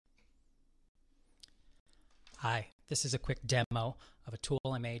Hi, this is a quick demo of a tool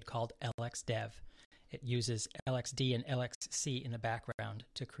I made called lxdev. It uses LXD and LXC in the background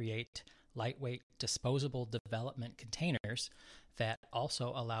to create lightweight disposable development containers that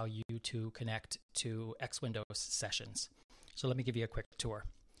also allow you to connect to X-Windows sessions. So let me give you a quick tour.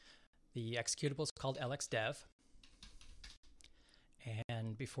 The executable is called lxdev,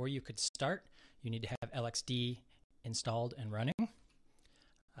 and before you could start, you need to have LXD installed and running.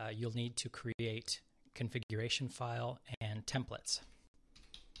 You'll need to create configuration file and templates.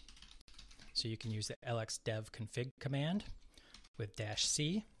 So you can use the lxdev config command with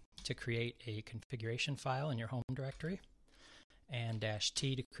 -C to create a configuration file in your home directory, and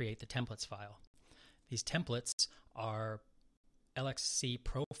 -T to create the templates file. These templates are LXC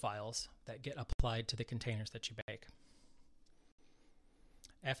profiles that get applied to the containers that you make.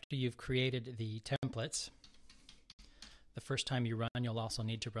 After you've created the templates, the first time you run, you'll also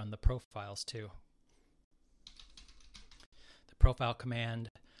need to run the profiles too. The profile command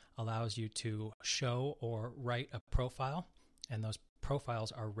allows you to show or write a profile, and those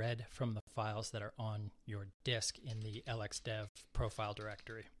profiles are read from the files that are on your disk in the lxdev profile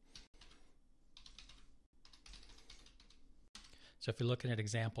directory. So if you're looking at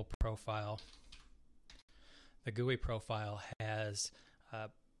example profile, the GUI profile has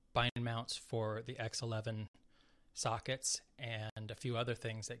bind mounts for the X11 sockets and a few other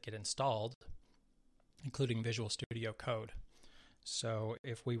things that get installed, including Visual Studio Code. So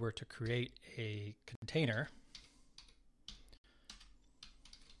if we were to create a container,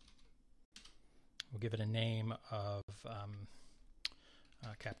 we'll give it a name of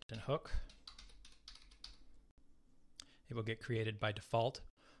Captain Hook. It will get created by default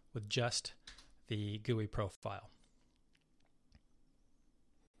with just the GUI profile.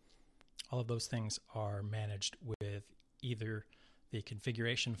 All of those things are managed with either the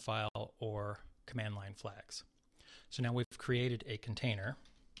configuration file or command line flags. So now we've created a container.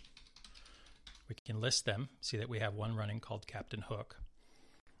 We can list them, see that we have one running called Captain Hook.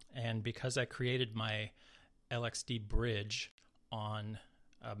 And because I created my LXD bridge on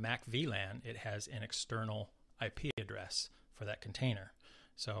Mac VLAN, it has an external IP address for that container.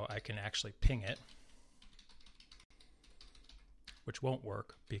 So I can actually ping it, which won't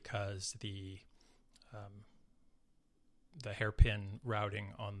work because the hairpin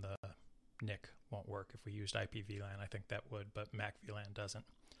routing on the NIC won't work. If we used IP VLAN, I think that would, but Mac VLAN doesn't.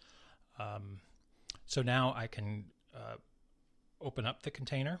 So now I can open up the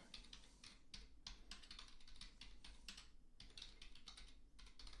container.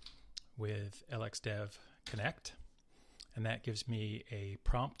 With lxdev connect, and that gives me a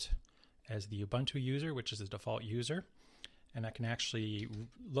prompt as the Ubuntu user, which is the default user, and I can actually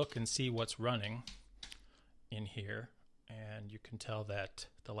look and see what's running in here, and you can tell that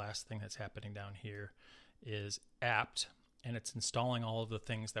the last thing that's happening down here is apt, and it's installing all of the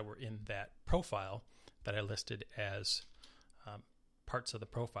things that were in that profile that I listed as parts of the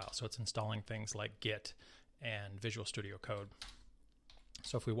profile. So it's installing things like Git and Visual Studio Code.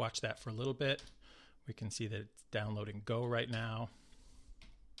 So if we watch that for a little bit, we can see that it's downloading Go right now.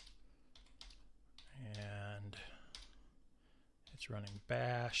 And it's running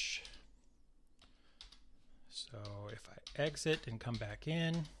Bash. So if I exit and come back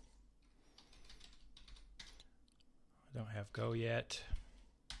in, I don't have Go yet.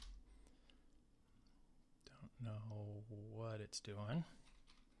 Don't know what it's doing.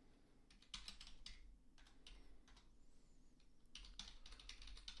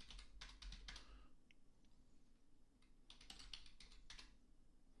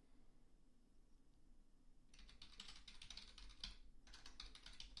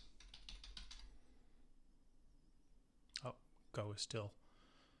 Go is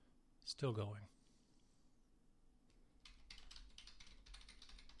still going.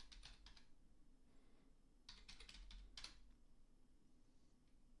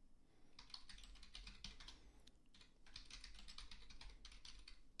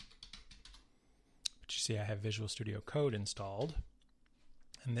 But you see I have Visual Studio Code installed,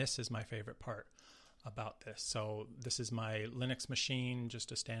 and this is my favorite part about this. So this is my Linux machine,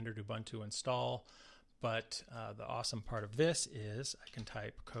 just a standard Ubuntu install. But the awesome part of this is I can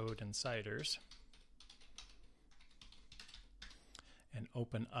type code insiders and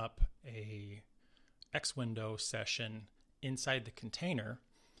open up a X-Windows session inside the container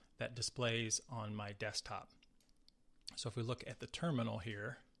that displays on my desktop. So if we look at the terminal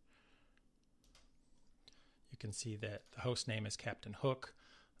here, you can see that the host name is Captain Hook.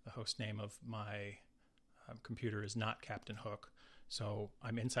 The host name of my computer is not Captain Hook. So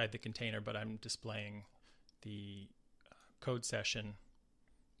I'm inside the container, but I'm displaying the code session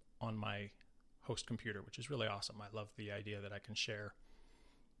on my host computer, which is really awesome. I love the idea that I can share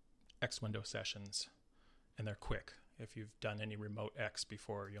X window sessions, and they're quick. If you've done any remote X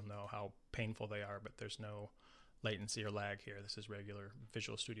before, you'll know how painful they are, but there's no latency or lag here. This is regular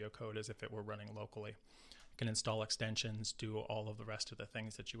Visual Studio Code as if it were running locally. You can install extensions, do all of the rest of the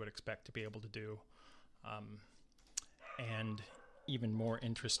things that you would expect to be able to do. And even more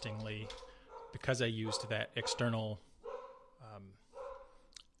interestingly, because I used that external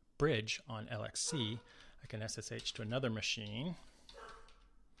bridge on LXC, I can SSH to another machine.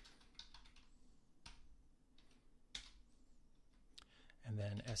 And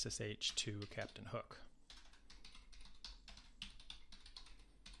then SSH to Captain Hook.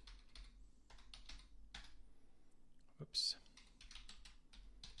 Oops.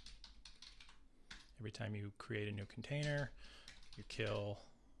 Every time you create a new container, you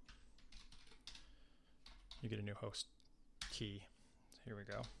get a new host key. So here we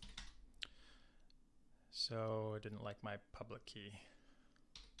go. So I didn't like my public key.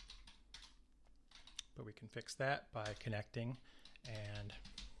 But we can fix that by connecting and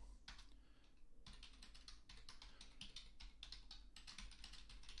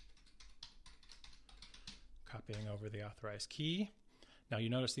copying over the authorized key. Now you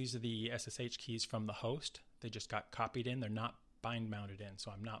notice these are the SSH keys from the host. They just got copied in. They're not bind mounted in,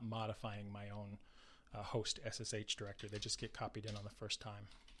 so I'm not modifying my own host SSH directory. They just get copied in on the first time.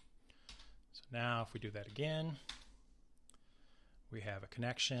 So now if we do that again, we have a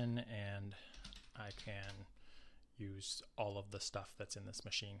connection and I can use all of the stuff that's in this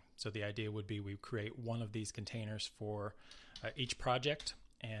machine. So the idea would be we create one of these containers for each project,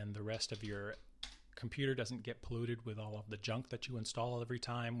 and the rest of your computer doesn't get polluted with all of the junk that you install every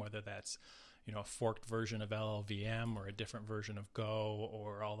time, whether that's a forked version of LLVM or a different version of Go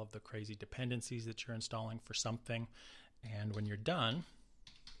or all of the crazy dependencies that you're installing for something. And when you're done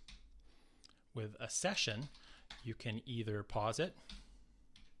with a session, you can either pause it,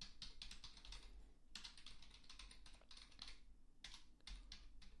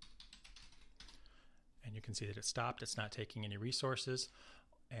 and you can see that it stopped. It's not taking any resources,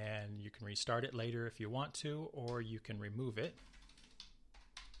 and you can restart it later if you want to, or you can remove it.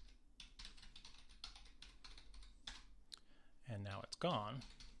 And now it's gone,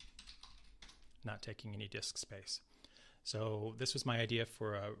 not taking any disk space. So this was my idea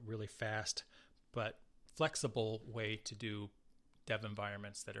for a really fast but flexible way to do dev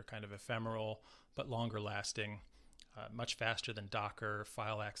environments that are kind of ephemeral but longer lasting, much faster than Docker.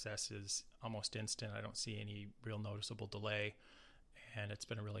 File access is almost instant. I don't see any real noticeable delay. And it's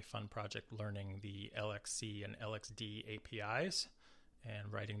been a really fun project learning the LXC and LXD APIs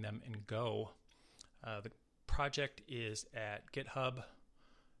and writing them in Go. The project is at GitHub,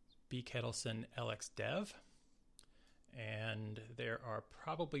 B. Kettleson lxdev. And there are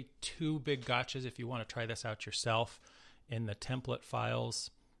probably two big gotchas if you want to try this out yourself. In the template files,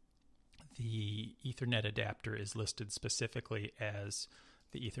 the Ethernet adapter is listed specifically as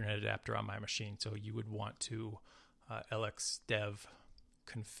the Ethernet adapter on my machine. So you would want to lxdev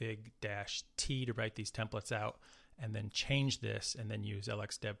config-t to write these templates out, and then change this and then use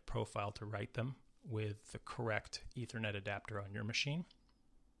lxdev profile to write them with the correct Ethernet adapter on your machine.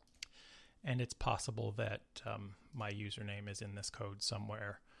 And it's possible that my username is in this code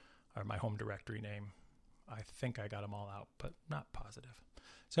somewhere, or my home directory name. I think I got them all out, but not positive.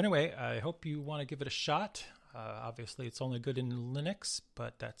 So anyway, I hope you want to give it a shot. Obviously, it's only good in Linux,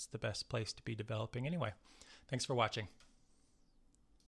 but that's the best place to be developing anyway. Thanks for watching.